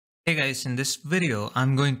Hey guys, in this video,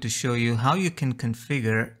 I'm going to show you how you can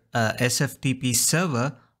configure a SFTP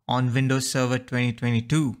server on Windows Server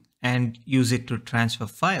 2022 and use it to transfer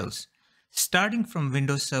files. Starting from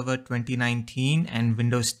Windows Server 2019 and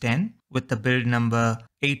Windows 10 with the build number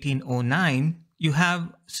 1809, you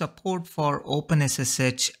have support for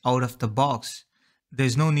OpenSSH out of the box.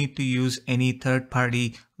 There's no need to use any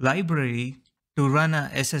third-party library to run a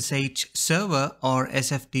SSH server or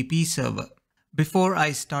SFTP server. Before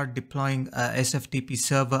I start deploying a SFTP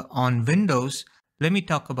server on Windows, let me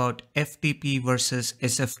talk about FTP versus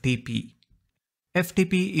SFTP.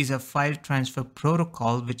 FTP is a file transfer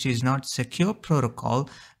protocol which is not secure protocol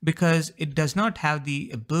because it does not have the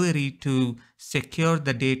ability to secure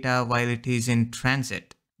the data while it is in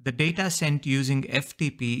transit. The data sent using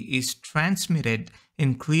FTP is transmitted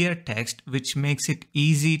in clear text, which makes it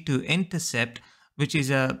easy to intercept, which is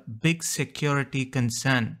a big security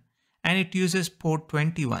concern. And it uses port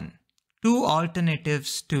 21. Two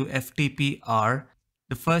alternatives to FTP are,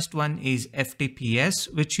 the first one is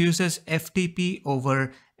FTPS, which uses FTP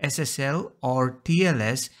over SSL or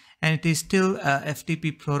TLS, and it is still a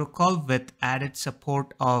FTP protocol with added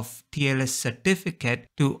support of TLS certificate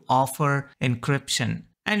to offer encryption,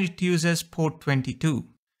 and it uses port 22.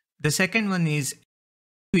 The second one is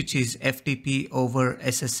which is FTP over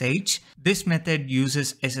SSH. This method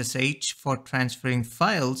uses SSH for transferring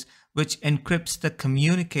files, which encrypts the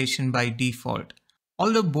communication by default.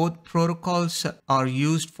 Although both protocols are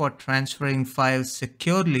used for transferring files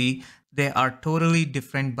securely, they are totally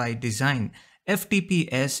different by design.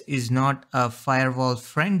 FTPS is not firewall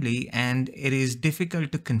friendly and it is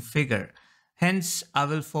difficult to configure. Hence, I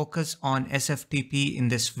will focus on SFTP in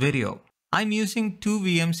this video. I'm using two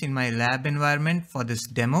VMs in my lab environment for this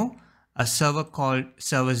demo, a server called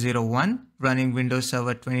Server 01 running Windows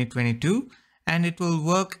Server 2022, and it will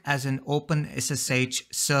work as an OpenSSH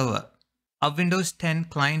server. A Windows 10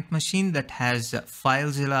 client machine that has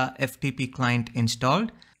FileZilla FTP client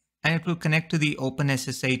installed, and it will connect to the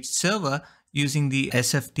OpenSSH server using the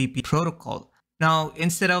SFTP protocol. Now,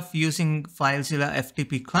 instead of using FileZilla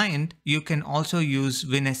FTP client, you can also use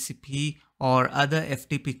WinSCP or other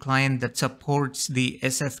FTP client that supports the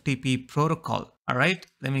SFTP protocol. All right,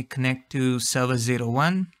 let me connect to Server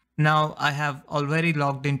 01. Now I have already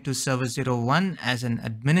logged into Server 01 as an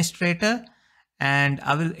administrator, and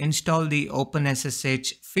I will install the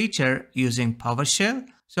OpenSSH feature using PowerShell.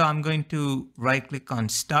 So I'm going to right click on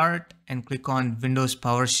Start and click on Windows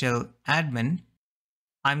PowerShell Admin.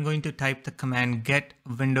 I'm going to type the command get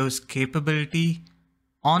Windows capability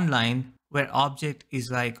online, where object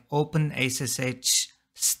is like OpenSSH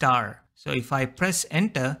star. So if I press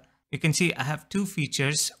enter, you can see I have two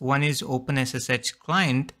features. One is OpenSSH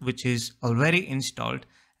client, which is already installed.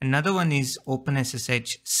 Another one is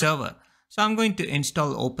OpenSSH server. So I'm going to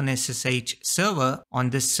install OpenSSH server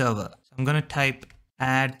on this server. So I'm going to type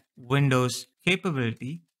add Windows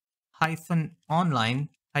capability -online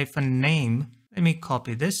 -name. Let me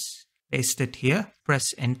copy this, paste it here,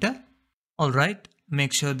 press enter. All right.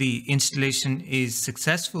 Make sure the installation is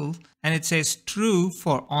successful and it says true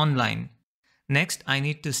for online. Next, I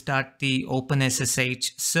need to start the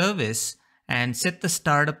OpenSSH service and set the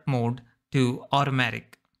startup mode to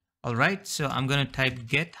automatic. All right, so I'm going to type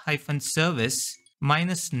get-service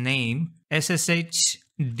 -name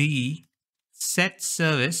sshd set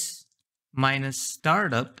service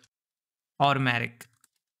 -startup automatic.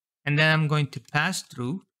 And then I'm going to pass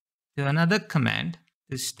through to another command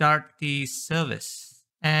to start the service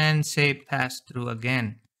and say pass through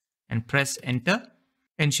again and press enter.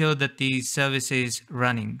 Ensure that the service is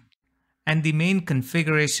running. And the main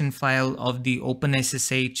configuration file of the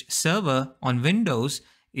OpenSSH server on Windows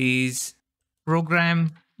is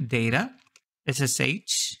program data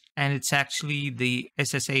SSH, and it's actually the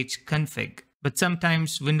SSH config. But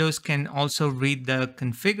sometimes Windows can also read the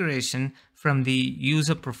configuration from the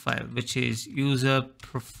user profile, which is user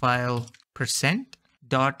profile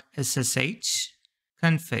 %.ssh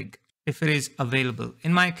config if it is available.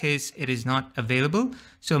 In my case, it is not available.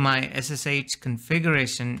 So my SSH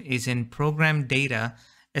configuration is in program data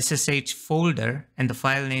SSH folder, and the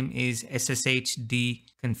file name is sshd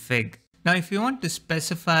config. Now, if you want to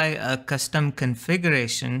specify a custom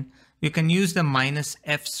configuration, you can use the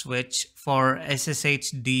 -f switch for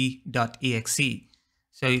sshd.exe.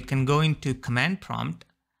 So you can go into command prompt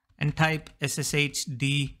and type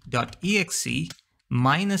sshd.exe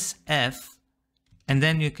 -f, and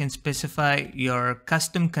then you can specify your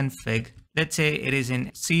custom config. Let's say it is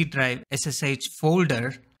in C drive SSH folder,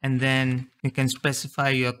 and then you can specify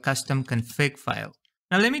your custom config file.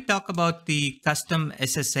 Now let me talk about the custom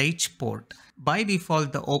SSH port. By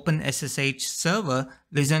default, the OpenSSH server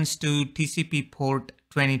listens to TCP port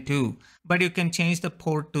 22, but you can change the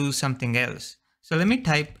port to something else. So let me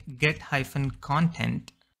type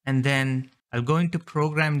get-content, and then I'll go into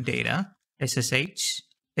program data, SSH,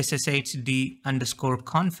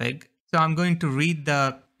 sshd_config. So I'm going to read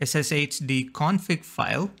the sshd config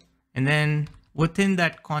file, and then within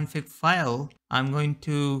that config file, I'm going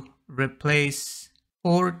to replace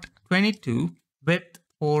port 22 with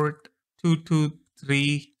port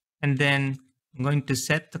 223, and then I'm going to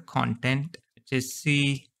set the content, which is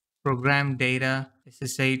C program data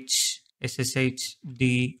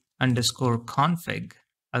sshd_config.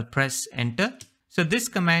 I'll press enter. So this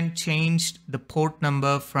command changed the port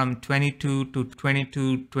number from 22 to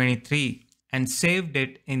 2223 and saved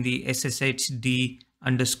it in the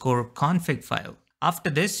sshd_config file. After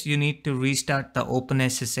this, you need to restart the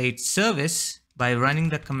OpenSSH service by running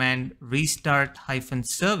the command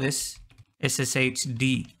restart-service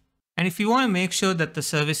sshd. And if you want to make sure that the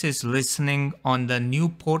service is listening on the new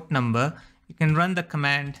port number, you can run the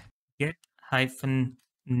command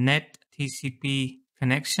get-net TCP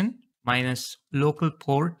connection minus local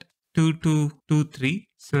port 2223,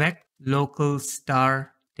 select local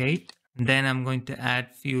star date. And then I'm going to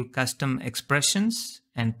add few custom expressions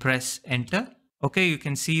and press enter. Okay, you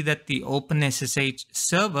can see that the OpenSSH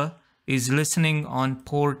server is listening on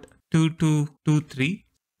port 2223.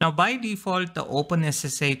 Now by default, the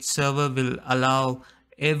OpenSSH server will allow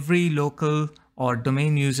every local or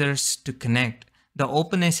domain users to connect. The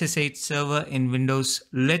OpenSSH server in Windows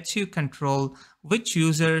lets you control which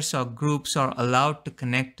users or groups are allowed to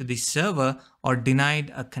connect to the server or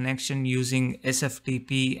denied a connection using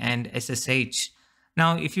SFTP and SSH.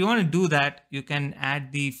 Now, if you want to do that, you can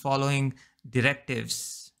add the following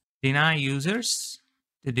directives: deny users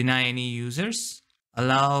to deny any users,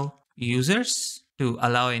 allow users to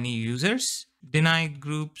allow any users, deny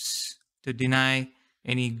groups to deny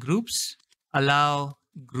any groups, allow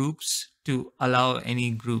groups to allow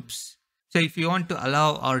any groups. So if you want to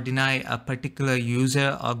allow or deny a particular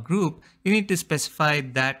user or group, you need to specify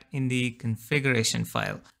that in the configuration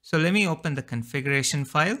file. So let me open the configuration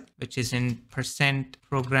file, which is in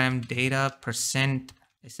 %program data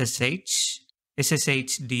 %ssh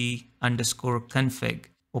sshd_config.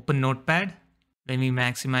 Open Notepad. Let me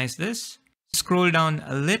maximize this. Scroll down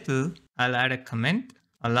a little. I'll add a comment: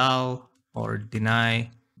 allow or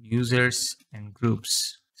deny users and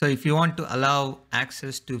groups. So if you want to allow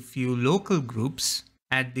access to few local groups,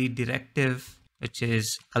 add the directive, which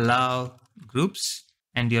is allow groups,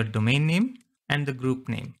 and your domain name and the group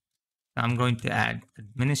name. So I'm going to add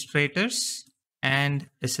administrators and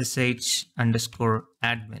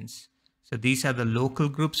SSH_admins. So these are the local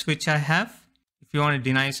groups which I have. If you want to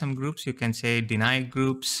deny some groups, you can say deny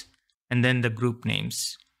groups and then the group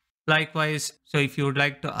names. Likewise, so if you would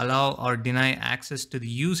like to allow or deny access to the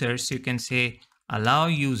users, you can say allow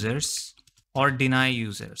users or deny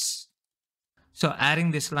users. So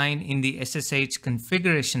adding this line in the SSH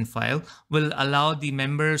configuration file will allow the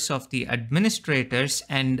members of the administrators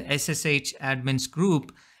and SSH admins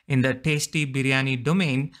group in the Tasty Biryani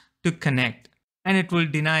domain to connect, and it will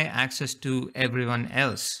deny access to everyone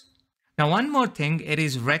else. Now, one more thing, it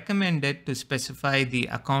is recommended to specify the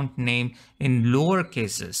account name in lower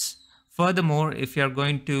cases. Furthermore, if you're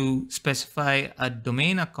going to specify a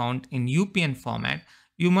domain account in UPN format,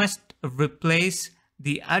 you must replace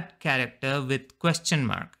the @ character with question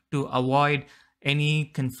mark to avoid any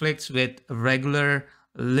conflicts with regular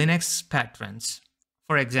Linux patterns.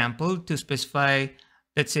 For example, to specify,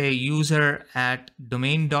 let's say,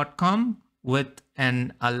 user@domain.com with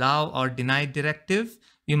an allow or deny directive,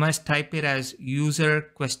 you must type it as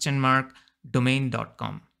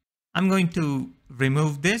user?domain.com. I'm going to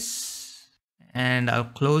remove this and I'll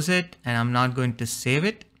close it, and I'm not going to save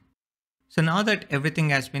it. So now that everything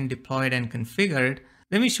has been deployed and configured,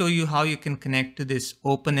 let me show you how you can connect to this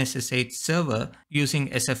OpenSSH server using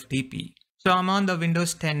SFTP. So I'm on the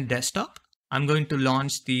Windows 10 desktop. I'm going to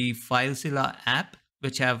launch the FileZilla app,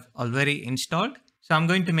 which I've already installed. So I'm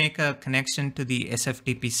going to make a connection to the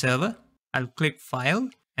SFTP server. I'll click File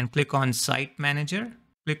and click on Site Manager.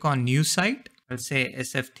 Click on New Site. I'll say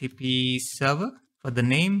SFTP server for the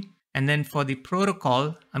name. And then for the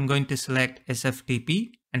protocol, I'm going to select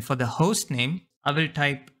SFTP. And for the host name, I will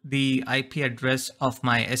type the IP address of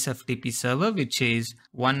my SFTP server, which is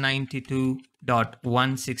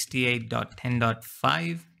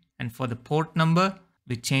 192.168.10.5. And for the port number,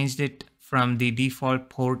 we changed it from the default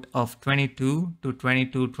port of 22 to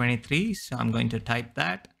 2223. So I'm going to type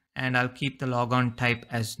that, and I'll keep the logon type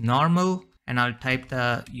as normal. and I'll type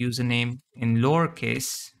the username in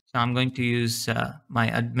lowercase. So I'm going to use my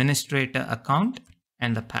administrator account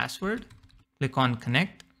and the password. Click on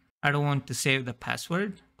connect. I don't want to save the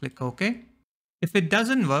password. Click OK. If it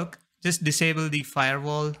doesn't work, just disable the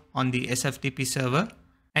firewall on the SFTP server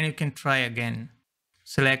and you can try again.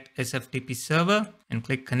 Select SFTP server and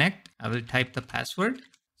click connect. I will type the password.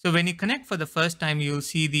 So when you connect for the first time, you'll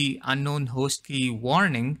see the unknown host key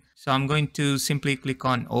warning. So I'm going to simply click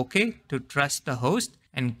on OK to trust the host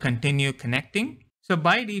and continue connecting. So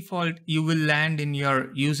by default, you will land in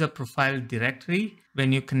your user profile directory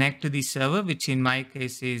when you connect to the server, which in my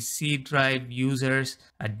case is C drive users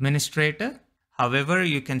administrator. However,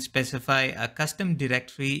 you can specify a custom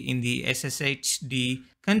directory in the SSHD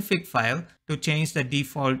config file to change the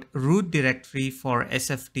default root directory for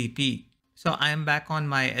SFTP. So I am back on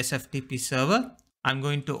my SFTP server. I'm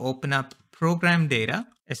going to open up program data,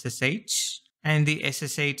 SSH, and the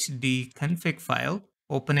SSHD config file.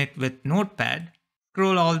 Open it with Notepad.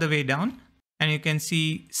 Scroll all the way down and you can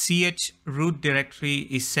see ch root directory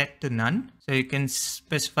is set to none. So you can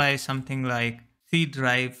specify something like C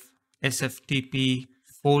drive SFTP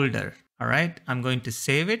folder. All right, I'm going to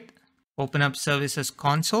save it. Open up services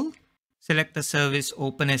console. Select the service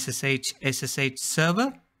OpenSSH SSH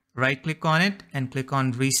server. Right click on it and click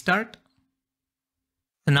on restart.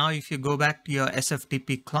 So now if you go back to your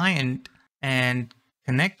SFTP client and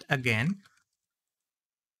connect again,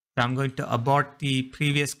 so I'm going to abort the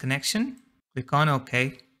previous connection. Click on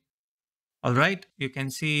OK. All right, you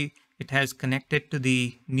can see it has connected to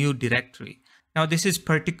the new directory. Now this is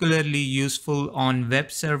particularly useful on web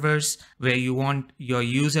servers where you want your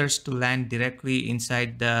users to land directly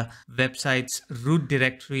inside the website's root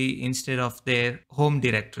directory instead of their home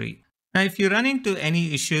directory. Now if you run into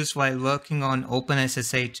any issues while working on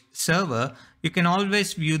OpenSSH server, you can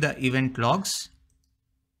always view the event logs.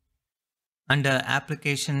 Under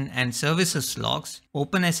Application and Services Logs,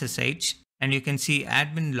 OpenSSH, and you can see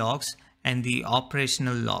admin logs and the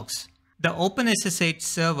operational logs. The OpenSSH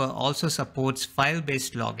server also supports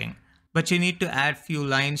file-based logging, but you need to add few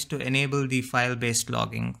lines to enable the file-based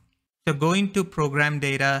logging. So go into Program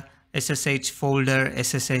Data, SSH folder,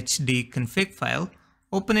 SSHD config file,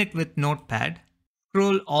 open it with Notepad,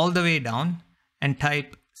 scroll all the way down and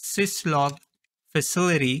type syslog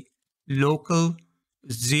facility local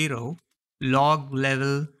 0 log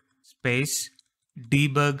level space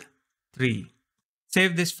debug 3.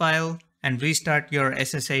 Save this file and restart your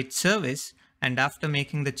SSH service, and after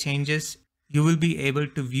making the changes, you will be able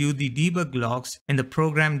to view the debug logs in the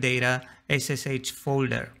program data SSH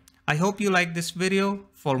folder. I hope you like this video.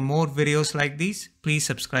 For more videos like these, please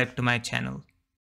subscribe to my channel.